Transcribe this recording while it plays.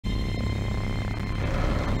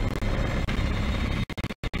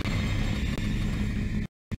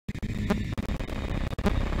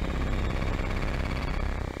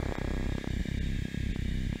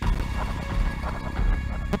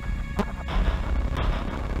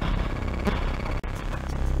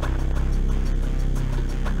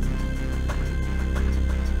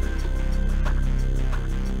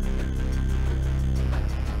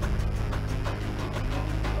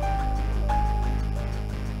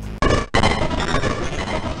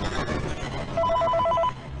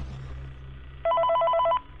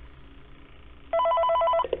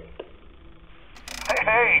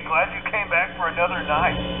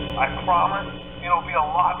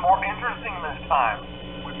time.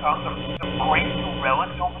 We found some great new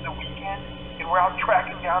relics over the weekend, and we're out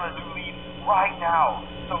tracking down a new lead right now.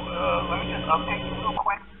 So, let me just update you real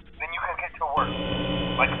quick, then you can get to work.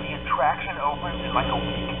 Like, the attraction opens in like a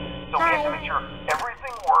week, so we have to make sure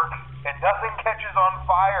everything works and nothing catches on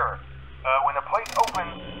fire. When the place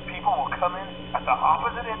opens, people will come in at the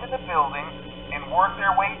opposite end of the building and work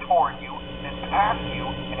their way toward you, then past you,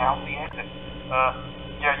 and out the exit.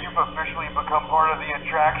 Yeah, you've officially become part of the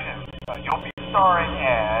attraction. You'll be starring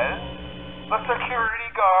as the security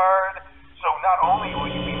guard. So not only will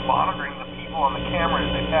you be monitoring the people on the cameras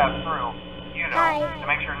they pass through, you know, to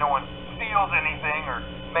make sure no one steals anything or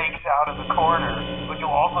makes out in the corner, but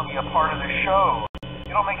you'll also be a part of the show.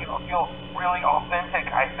 It'll make it feel really authentic,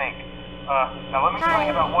 I think. Now let me tell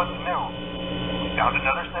you about what's new. We found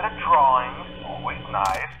another set of drawings, always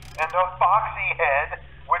nice, and a foxy head,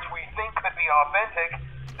 which we think could be authentic.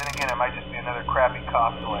 Then again, it might just be another crappy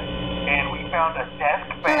cosplay. And we found a desk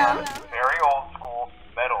fan, very old school,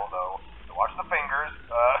 metal though. So watch the fingers.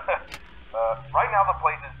 Right now the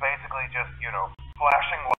place is basically just, you know,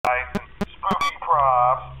 flashing lights and spooky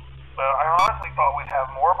props. I honestly thought we'd have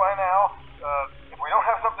more by now. If we don't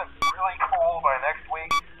have something really cool by next week,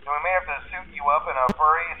 then we may have to suit you up in a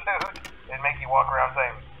furry suit and make you walk around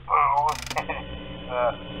saying, boo.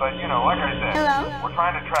 But, you know, like I said, we're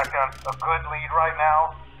trying to track down a good lead right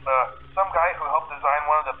now. Some guy who helped design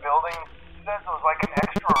one of the buildings says it was like an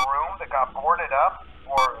extra room that got boarded up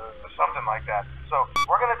or something like that. So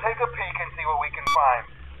we're going to take a peek and see what we can find.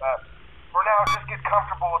 For now, just get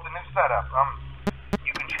comfortable with the new setup.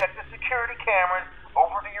 You can check the security cameras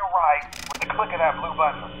over to your right with the click of that blue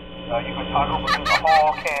button. You can toggle between the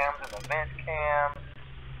hall cams and the vent cams.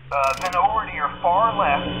 Then over to your far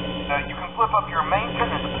left, you can flip up your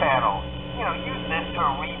maintenance panel. You know, use this to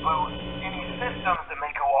reboot any systems that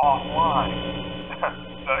may go offline.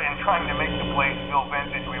 In trying to make the place feel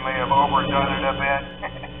vintage, we may have overdone it a bit.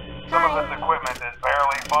 Some of this equipment is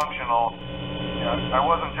barely functional. Yeah, I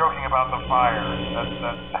wasn't joking about the fire.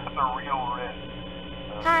 That's a real risk.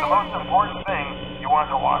 The most important thing you want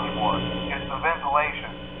to watch for is the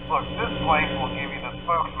ventilation. Look, this place will give you the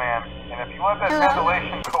spooks, man. And if you let that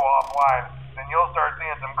ventilation go offline, then you'll start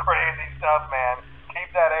seeing some crazy stuff, man.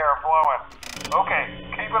 Keep that air flowing. Okay,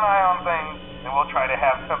 keep an eye on things, and we'll try to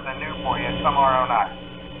have something new for you tomorrow night.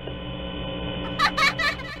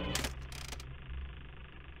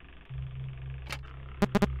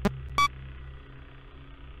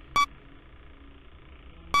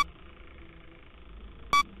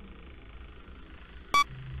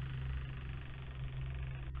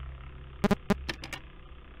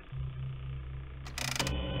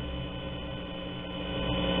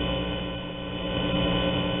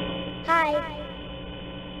 Hi.